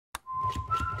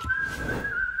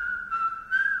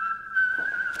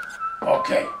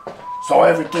Okay, so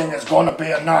everything is gonna be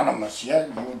anonymous, yeah?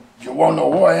 You won't know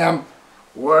who I am,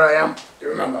 where I am.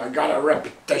 Remember, I got a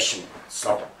reputation,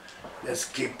 so let's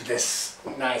keep this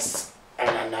nice and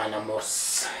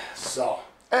anonymous. So,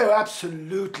 oh,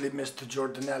 absolutely, Mr.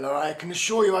 Giordanello. I can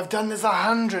assure you I've done this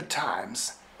 100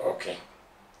 times. Okay.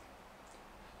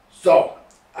 So,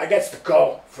 I get the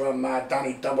call from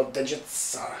Donny Double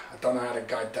Digits. I don't know how the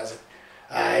guy does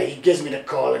it. He gives me the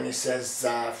call and he says,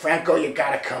 Franko, you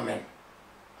gotta come in.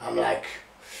 I'm like,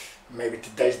 maybe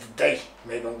today's the day.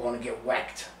 Maybe I'm gonna get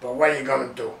whacked. But what are you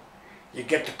gonna do? You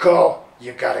get the call,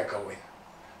 you gotta go in.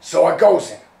 So I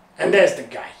goes in, and there's the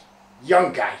guy.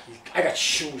 Young guy. I got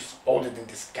shoes older than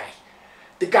this guy.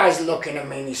 The guy's looking at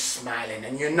me and he's smiling.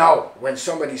 And you know, when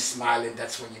somebody's smiling,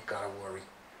 that's when you gotta worry.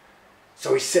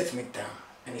 So he sits me down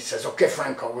and he says, okay,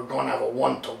 Franko, we're gonna have a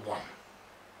one-to-one.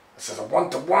 I says, a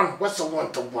one-to-one? What's a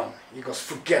one-to-one? He goes,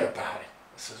 forget about it.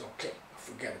 I says, okay,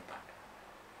 forget about it.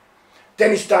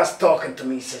 Then he starts talking to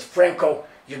me. He says, Franko,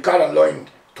 you gotta learn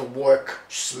to work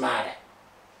smarter.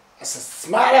 I says,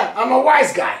 smarter? I'm a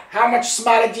wise guy. How much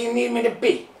smarter do you need me to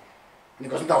be? And he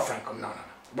goes, no, Franko, no.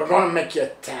 We're gonna make you a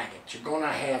target. You're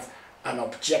gonna have an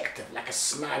objective, like a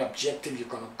smart objective. You're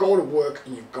gonna go to work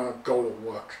and you're gonna go to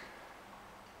work.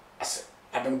 I said,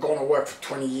 I've been going to work for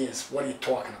 20 years. What are you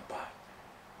talking about?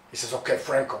 He says, okay,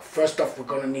 Franko, first off, we're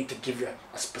going to need to give you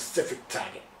a specific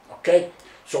target, okay?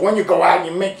 So when you go out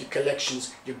and you make your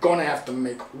collections, you're going to have to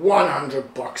make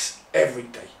 $100 every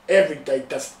day. Every day,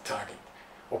 that's the target,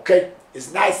 okay?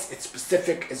 It's nice, it's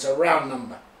specific, it's a round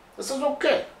number. I says,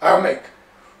 okay, I'll make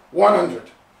 100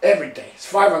 every day. It's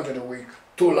 500 a week,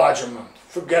 too large a month.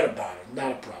 Forget about it,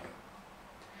 not a problem.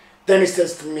 Then he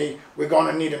says to me, we're going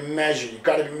to need a measure. You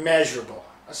got to be measurable.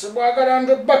 I said, well, I got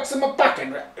 $100 in my pocket.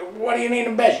 What do you need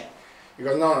to measure? He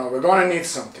goes, no, we're going to need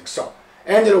something. So,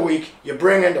 end of the week, you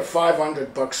bring in the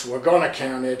 $500. We're going to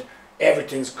count it.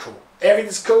 Everything's cool.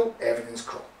 Everything's cool? Everything's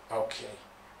cool. Okay,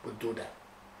 we'll do that.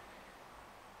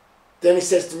 Then he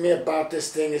says to me about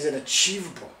this thing, is it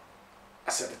achievable?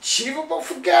 I said, achievable?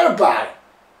 Forget about it.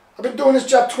 I've been doing this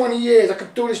job 20 years. I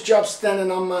could do this job standing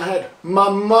on my head. My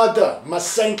mother, my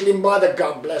saintly mother,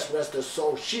 God bless, rest her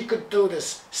soul, she could do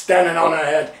this standing on her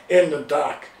head in the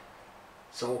dark.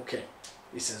 So, okay.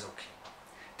 He says, okay.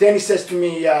 Then he says to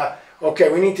me,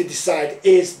 okay, we need to decide,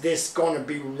 is this going to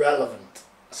be relevant?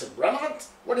 I said, relevant?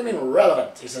 What do you mean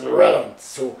relevant? He says, relevant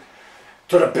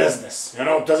to the business. You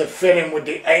know, does it fit in with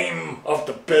the aim of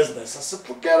the business? I said,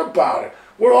 forget about it.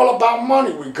 We're all about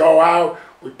money. We go out,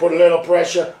 we put a little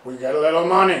pressure, we get a little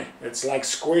money. It's like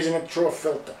squeezing it through a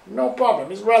filter. No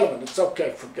problem. It's relevant. It's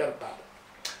okay. Forget about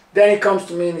it. Then he comes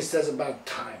to me and he says about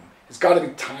time. It's got to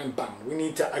be time bound. We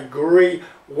need to agree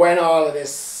when all of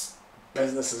this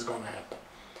business is going to happen.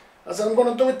 I said, I'm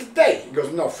going to do it today. He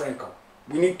goes, no, Franko.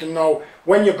 We need to know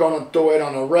when you're going to do it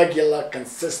on a regular,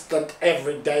 consistent,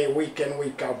 everyday, week in,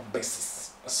 week out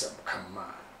basis. I said, come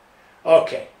on.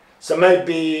 Okay. So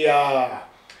maybe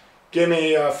give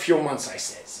me a few months, I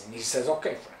says. And he says,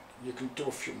 okay, Frank, you can do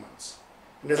a few months.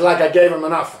 And it's like I gave him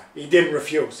an offer. He didn't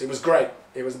refuse. It was great.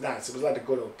 It was nice. It was like the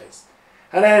good old days.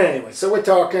 And then anyway, so we're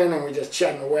talking and we're just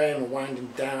chatting away and we're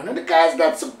winding down. And the guy's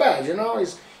not so bad, you know.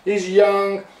 He's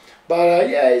young, but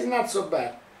yeah, he's not so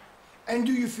bad. And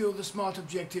do you feel the SMART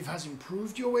objective has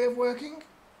improved your way of working?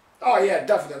 Oh yeah,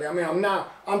 definitely. I mean,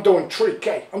 I'm doing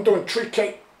 3K. I'm doing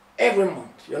 3K every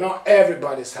month. You know,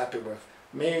 everybody's happy with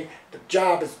me. The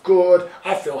job is good.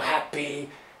 I feel happy.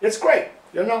 It's great,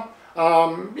 you know.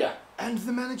 Yeah. And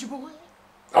the manager boy?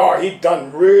 Oh, he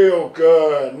done real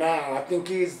good now. I think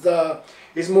he's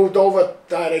moved over.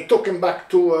 They took him back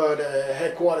to the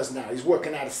headquarters now. He's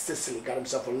working out of Sicily. Got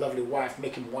himself a lovely wife,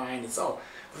 making wine. It's all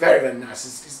very, very nice.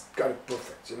 He's got it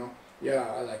perfect, you know. Yeah,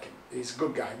 I like him. He's a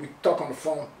good guy. We talk on the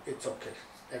phone. It's okay.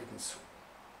 Everything's sweet.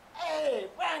 Hey,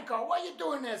 Franko, what are you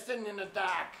doing there sitting in the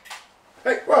dark?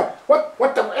 Hey,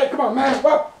 what the, hey, come on, man,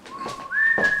 what?